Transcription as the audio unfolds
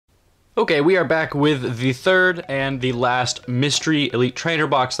Okay, we are back with the third and the last mystery elite trainer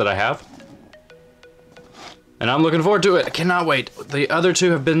box that I have. And I'm looking forward to it. I cannot wait. The other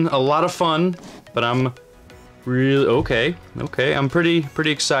two have been a lot of fun, but I'm really okay. I'm pretty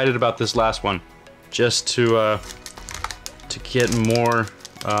excited about this last one, just to get more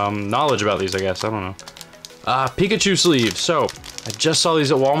knowledge about these, I guess. I don't know. Pikachu sleeves. So I just saw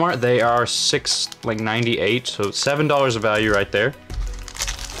these at Walmart. They are $6.98, so $7 of value right there.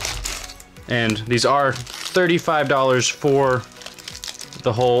 And these are $35 for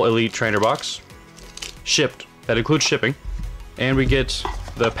the whole Elite Trainer box. Shipped. That includes shipping. And we get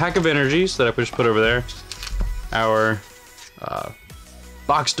the pack of energies that I just put over there. Our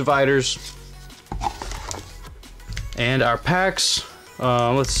box dividers. And our packs.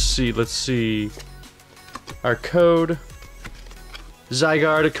 Let's see. Our code.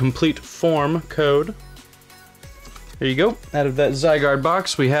 Zygarde Complete Form code. There you go. Out of that Zygarde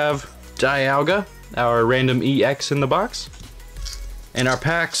box, we have Dialga, our random EX in the box, and our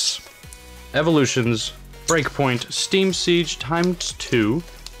packs, Evolutions, Breakpoint, Steam Siege ×2,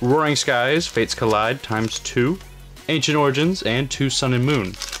 Roaring Skies, Fates Collide ×2, Ancient Origins, and 2 Sun and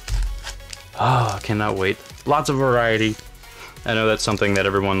Moon. Ah, cannot wait. Lots of variety. I know that's something that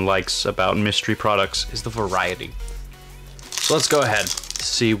everyone likes about mystery products, is the variety. So let's go ahead,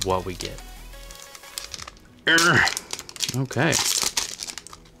 see what we get. Okay.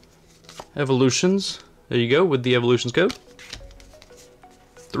 Evolutions. There you go, with the Evolutions code.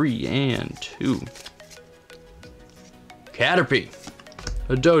 3 and 2. Caterpie.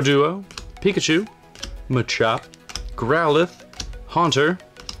 A Doduo. Pikachu. Machop. Growlithe. Haunter.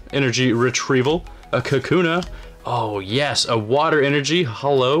 Energy Retrieval. A Kakuna. Oh yes, a Water Energy.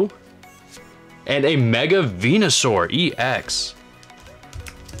 Hello. And a Mega Venusaur EX.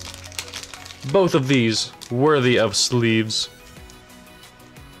 Both of these worthy of sleeves.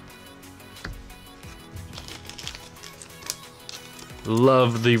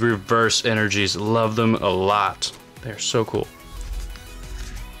 Love the reverse energies, love them a lot. They're so cool.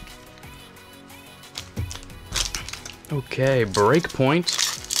 Okay, Breakpoint.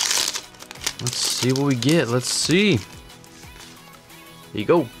 Let's see what we get, let's see. There you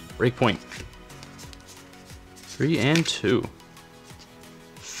go, Breakpoint. 3 and 2.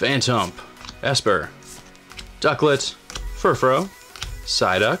 Phantump, Esper, Ducklet, Furfrou,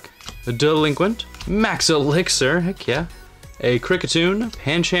 Psyduck, Delinquent, Max Elixir, heck yeah. A Kricketune,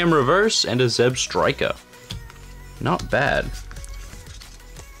 Pancham Reverse, and a Zebstrika. Not bad.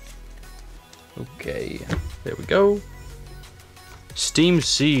 Okay, there we go. Steam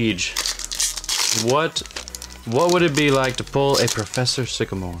Siege. What would it be like to pull a Professor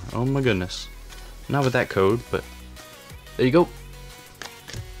Sycamore? Oh my goodness. Not with that code, but there you go.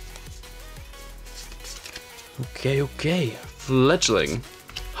 Okay. Fletchling,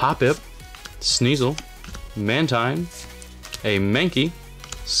 Hoppip, Sneasel, Mantine, a Mankey,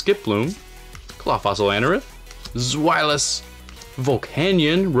 Skiploom, Clawfossil Anorith, Zweilous,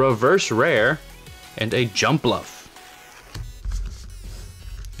 Volcanion Reverse Rare, and a Jumpluff.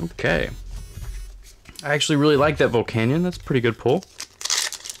 Okay. I actually really like that Volcanion, that's a pretty good pull.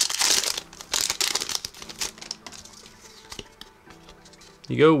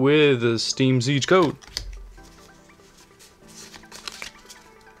 You go with the Steam Siege code.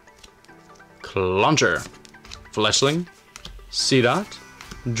 Clauncher, Fletchling, Seedot,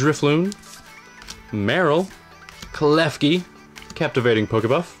 Drifloon, Marill, Klefki, Captivating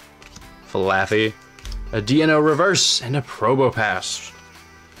Pokebuff, Flaffy, a DNO Reverse, and a Probopass.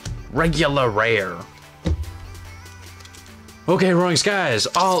 Regular Rare. Okay, Roaring Skies,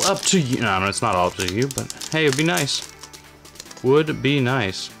 all up to you. No, it's not all up to you, but hey, it'd be nice. Would be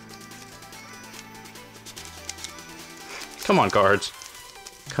nice. Come on, cards.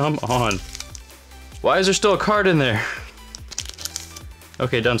 Come on. Why is there still a card in there?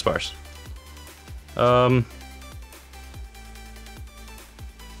 Okay, Dunsparce.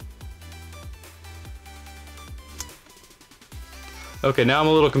 Okay, now I'm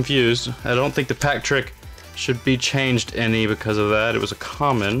a little confused. I don't think the pack trick should be changed any because of that. It was a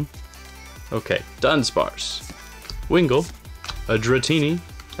common. Okay, Dunsparce. Wingull. A Dratini.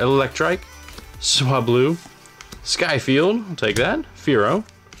 Electrike. Swablu. Skyfield. I'll take that. Fearow.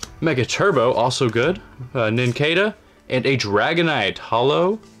 Mega Turbo, also good. Nincada. And a Dragonite,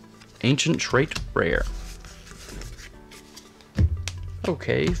 Hollow, Ancient Trait Rare.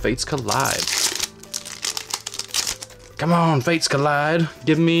 Okay, Fates Collide. Come on, Fates Collide.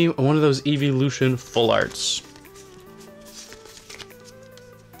 Give me one of those Evolution Full Arts.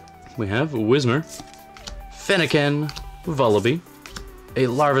 We have Whismur, Fennekin, Vullaby, a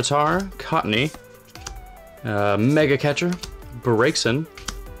Larvitar, Cottony, Mega Catcher, Braixen,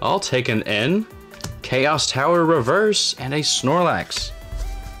 I'll take an N, Chaos Tower Reverse, and a Snorlax.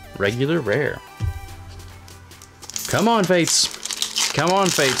 Regular rare. Come on, Fates. Come on,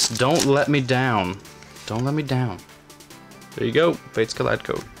 Fates. Don't let me down. Don't let me down. There you go. Fates Collide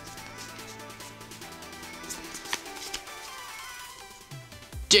Code.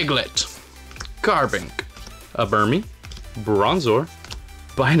 Diglett. Carbink. A Burmy. Bronzor.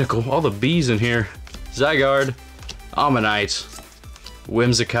 Binacle. All the B's in here. Zygarde. Ammonite.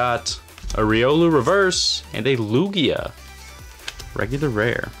 Whimsicott. A Riolu Reverse. And a Lugia. Regular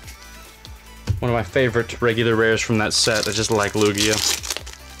rare. One of my favorite regular rares from that set. I just like Lugia.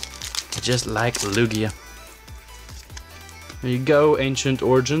 I just like Lugia. There you go, Ancient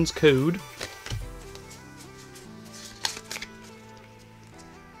Origins Code.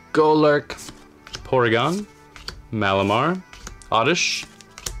 Golurk. Porygon. Malamar. Oddish.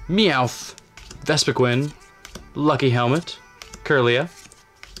 Meowth. Vespiquen. Lucky Helmet. Kirlia.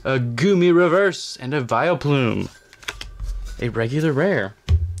 A Goomy Reverse. And a Vileplume. A regular rare.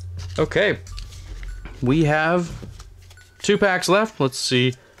 Okay. We have 2 packs left. Let's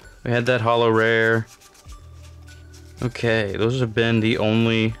see. We had that holo rare. Okay, those have been the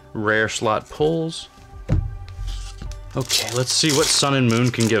only rare slot pulls. Okay, let's see what Sun and Moon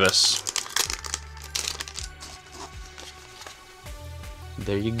can give us.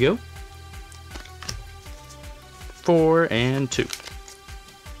 There you go. 4 and 2.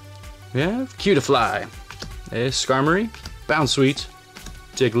 We have Cutiefly, a Skarmory, Bounsweet,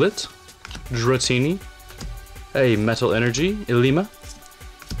 Diglett, Dratini, a Metal Energy, Ilima,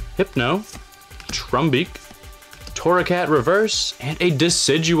 Hypno, Trumbeak, Torracat Reverse, and a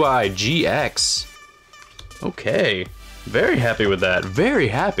Decidueye GX. Okay, very happy with that, very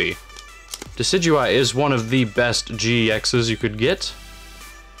happy. Decidueye is one of the best GXs you could get,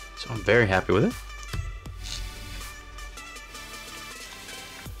 so I'm very happy with it.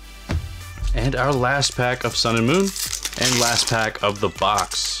 And our last pack of Sun and Moon, and last pack of the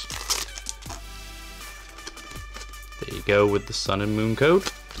box. There you go with the Sun and Moon code.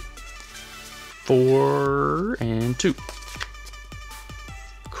 4 and 2.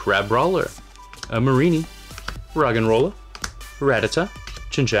 Crabrawler, a Marini, Roggenrola, Rattata,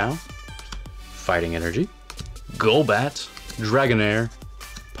 Chinchou, Fighting Energy, Golbat, Dragonair,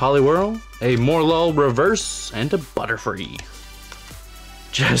 Poliwhirl, a Morlul Reverse, and a Butterfree.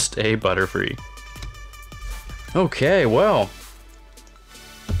 Just a Butterfree. Okay, well,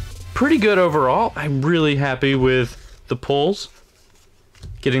 pretty good overall. I'm really happy with the pulls.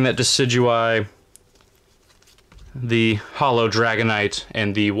 Getting that Decidueye, the Holo Dragonite,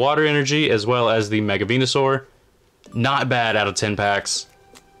 and the Water Energy, as well as the Mega Venusaur. Not bad out of 10 packs.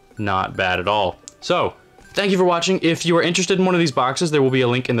 Not bad at all. So, thank you for watching. If you are interested in one of these boxes, there will be a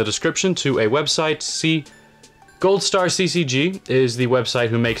link in the description to a website. Gold Star CCG is the website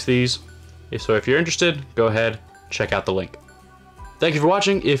who makes these. So if you're interested, go ahead, check out the link. Thank you for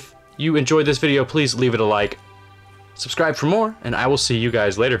watching. If you enjoyed this video, please leave it a like. Subscribe for more, and I will see you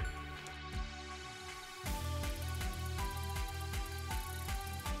guys later.